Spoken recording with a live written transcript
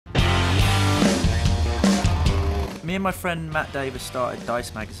Me and my friend Matt Davis started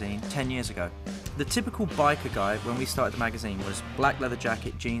DiceMagazine 10 years ago. The typical biker guy when we started the magazine was black leather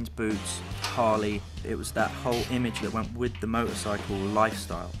jacket, jeans, boots, Harley. It was that whole image that went with the motorcycle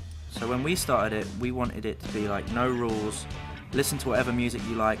lifestyle. So when we started it, we wanted it to be like no rules, listen to whatever music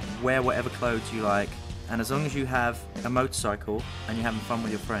you like, wear whatever clothes you like, and as long as you have a motorcycle and you're having fun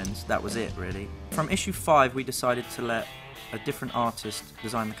with your friends, that was it really. From issue 5 we decided to let a different artist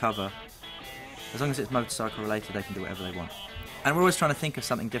design the cover. As long as it's motorcycle related, they can do whatever they want. And we're always trying to think of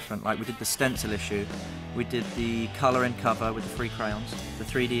something different, like we did the stencil issue, we did the colour-in cover with the free crayons, the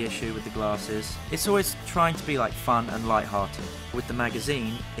 3D issue with the glasses. It's always trying to be like fun and light-hearted. With the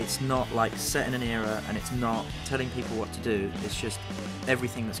magazine, it's not like set in an era and it's not telling people what to do, it's just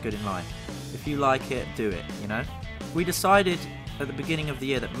everything that's good in life. If you like it, do it, you know? We decided at the beginning of the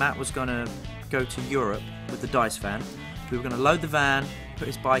year that Matt was going to go to Europe with the DICE van. We were going to load the van, put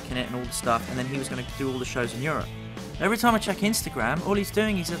his bike in it and all the stuff, and then he was going to do all the shows in Europe. Every time I check Instagram, all he's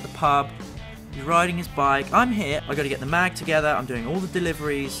doing, he's at the pub, he's riding his bike. I'm here, I got to get the mag together, I'm doing all the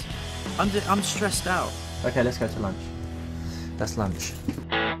deliveries. I'm stressed out. Okay, let's go to lunch. That's lunch.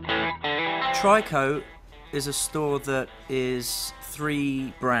 Trico is a store that is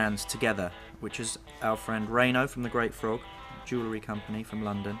 3 brands together, which is our friend Reno from the Great Frog, jewellery company from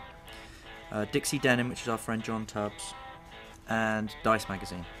London, Dixie Denim, which is our friend John Tubbs, and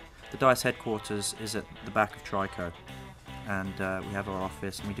DiceMagazine. The DICE headquarters is at the back of Trico, and we have our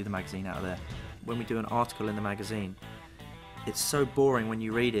office and we do the magazine out of there. When we do an article in the magazine, it's so boring when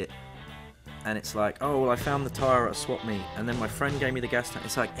you read it, and it's like, oh well, I found the tyre at a swap meet, and then my friend gave me the gas tank.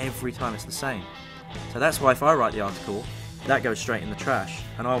 It's like every time it's the same. So that's why if I write the article, that goes straight in the trash,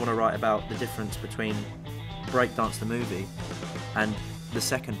 and I want to write about the difference between Breakdance the movie and the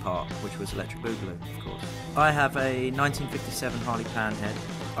second part, which was Electric Boogaloo, of course. I have a 1957 Harley panhead.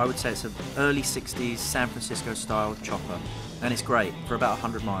 I would say it's an early 60s San Francisco style chopper, and it's great for about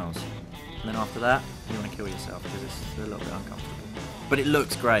 100 miles. And then after that, you want to kill yourself because it's a little bit uncomfortable. But it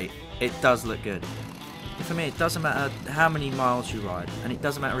looks great. It does look good. And for me, it doesn't matter how many miles you ride, and it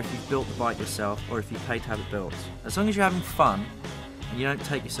doesn't matter if you've built the bike yourself or if you pay to have it built. As long as you're having fun and you don't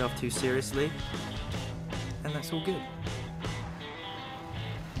take yourself too seriously, then that's all good.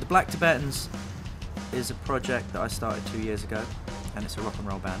 The Black Tibetans is a project that I started 2 years ago, and it's a rock and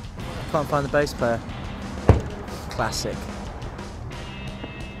roll band. Can't find the bass player. Classic.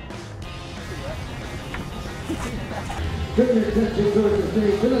 Turn your attention towards the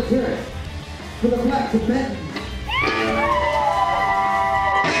stage, so let's hear it for the Black Tibetans.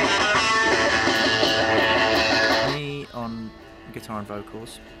 Me on guitar and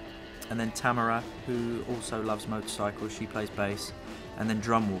vocals, and then Tamara, who also loves motorcycles, she plays bass, and then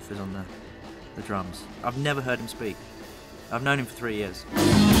Drumwolf is on the drums. I've never heard him speak. I've known him for 3 years.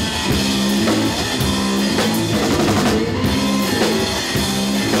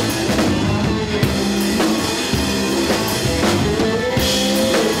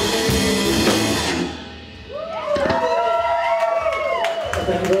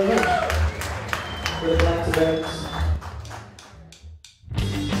 Thank you very much for the Black Tibetans.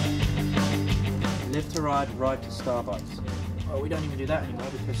 Live to ride, ride to Starbucks. Oh, we don't even do that anymore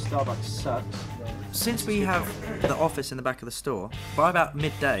because Starbucks sucks. Since we have the office in the back of the store, by about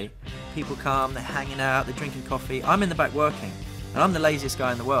midday, people come, they're hanging out, they're drinking coffee. I'm in the back working, and I'm the laziest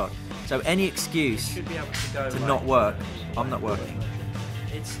guy in the world. So any excuse to not work, I'm not working.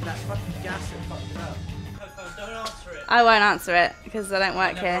 It's that fucking gas that fucked it up. Don't answer it. I won't answer it because I don't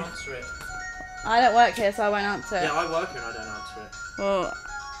work Never here. Answer it. I don't work here, so I won't answer it. Yeah, I work here and I don't answer it. Well,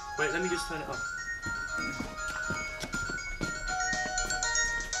 wait, let me just turn it off.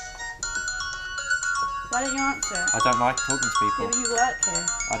 why don't you answer it? I don't like talking to people. Yeah, but you work here.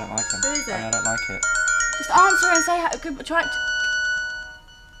 I don't like them. Who is it? I don't like it. Just answer and say how. Try.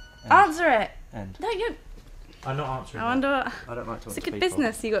 Answer it. End. No, you. I'm not answering. I wonder what. I don't like talking It's a to good people.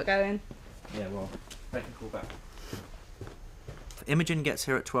 business you got going. Yeah, well, they can call back. Imogen gets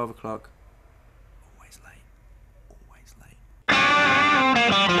here at 12 o'clock. Always late. Always late.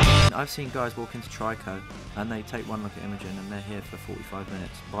 I've seen guys walk into Trico and they take one look at Imogen and they're here for 45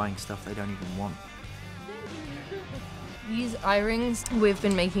 minutes buying stuff they don't even want. These eye rings we've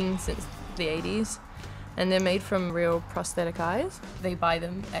been making since the 80s, and they're made from real prosthetic eyes. They buy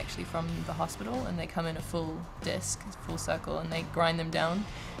them actually from the hospital, and they come in a full disc, full circle, and they grind them down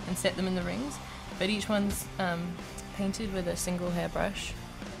and set them in the rings. But each one's painted with a single hairbrush,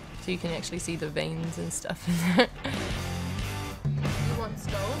 so you can actually see the veins and stuff in there. You want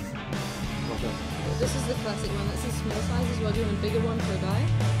skulls? This is the classic one. That's a small size as well. Do you want a bigger one for a guy?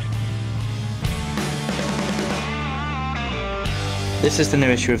 This is the new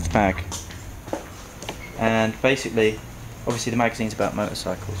issue of the bag. and basically, obviously the magazine's about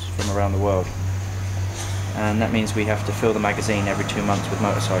motorcycles from around the world, and that means we have to fill the magazine every 2 months with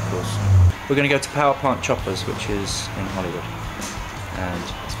motorcycles. We're going to go to Power Plant Choppers, which is in Hollywood, and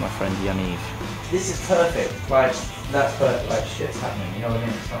it's my friend Yaniv. This is perfect, like, that's perfect, like shit's happening, you know what I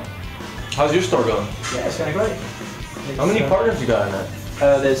mean? It's not... How's your store going? Yeah, it's going great. How many partners you got in that?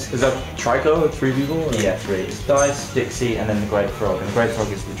 Is that Trico, 3 people? Or? Yeah, 3. It's DICE, DicEtv, and then the Great Frog, and the Great Frog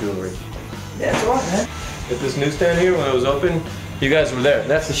is the jewellery. Yeah, it's alright, man. At this newsstand here, when it was open, you guys were there.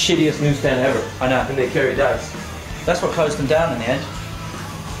 That's the shittiest newsstand ever. I know. And they carry DICE. That's what closed them down in the end.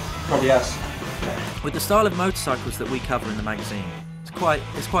 Probably us. With the style of motorcycles that we cover in the magazine, it's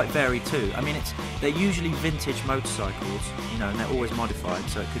quite varied too. I mean, they're usually vintage motorcycles, you know, and they're always modified.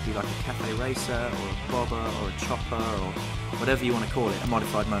 So it could be like a cafe racer, or a bobber, or a chopper, or whatever you want to call it, a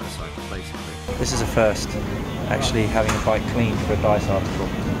modified motorcycle, basically. This is a first, actually having a bike cleaned for a DICE article.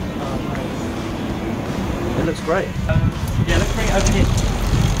 It looks great. Yeah, let's bring it over here.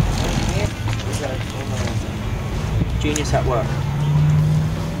 Genius at work.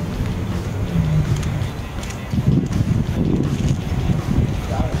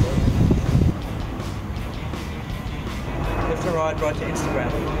 Lift a ride right to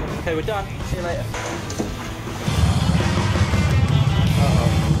Instagram. Okay, we're done. See you later.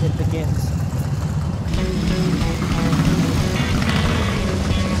 Uh-oh, it begins.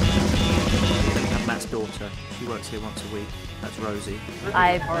 Matt's daughter, she works here once a week. That's Rosie.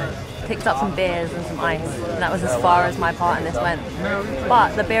 I picked up some beers and some ice, and that was as far as my part in this went.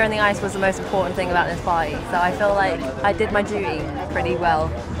 But the beer and the ice was the most important thing about this party, so I feel like I did my duty pretty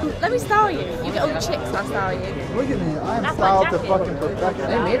well. Let me style you. You get all the chicks and I style you. Look at me, I'm styled to fucking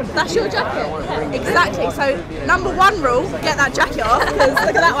perfection. That's your jacket. Exactly. So #1 rule: get that jacket off. Because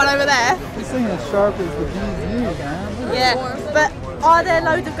look at that one over there. This thing is sharp as the bee's man. Yeah, but are there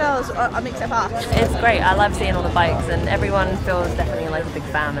loads of girls on Mix Up Us? It's great. I love seeing all the bikes, and everyone feels definitely like a big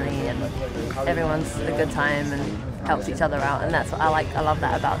family, and everyone's a good time and helps each other out, and that's what I like. I love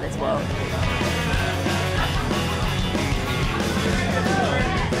that about this world.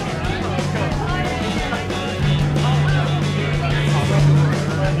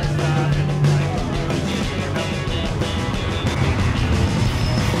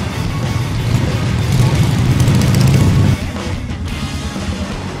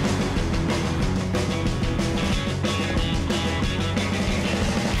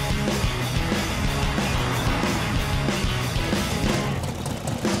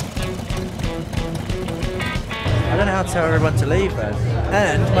 I don't know how to tell everyone to leave, man.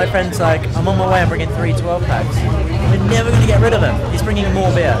 And my friend's like, I'm on my way, I'm bringing 3 12 packs. We're never going to get rid of them. He's bringing more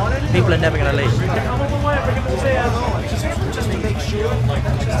beer. People are never going to leave.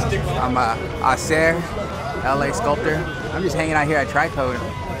 I'm Acer, LA sculptor. I'm just hanging out here at Trico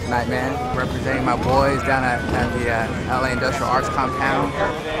tonight, man, representing my boys down at the LA Industrial Arts Compound.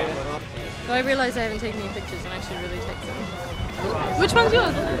 So I realise I haven't taken any pictures and I should really take some. Which one's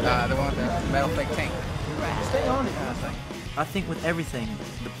yours? The one with the metal fake tank. I think with everything,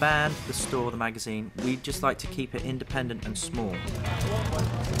 the band, the store, the magazine, we just like to keep it independent and small.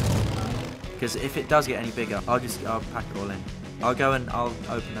 Because if it does get any bigger, I'll pack it all in. I'll go and I'll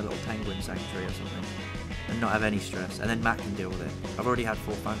open a little penguin sanctuary or something and not have any stress, and then Matt can deal with it. I've already had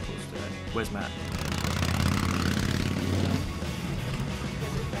 4 phone calls today. Where's Matt?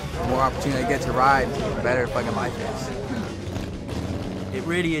 The more opportunity I get to ride, the better fucking life is. It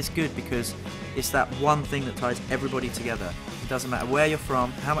really is good because it's that one thing that ties everybody together. It doesn't matter where you're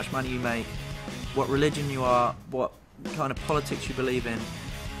from, how much money you make, what religion you are, what kind of politics you believe in.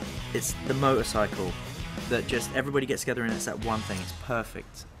 It's the motorcycle that just everybody gets together and it's that one thing. It's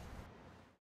perfect.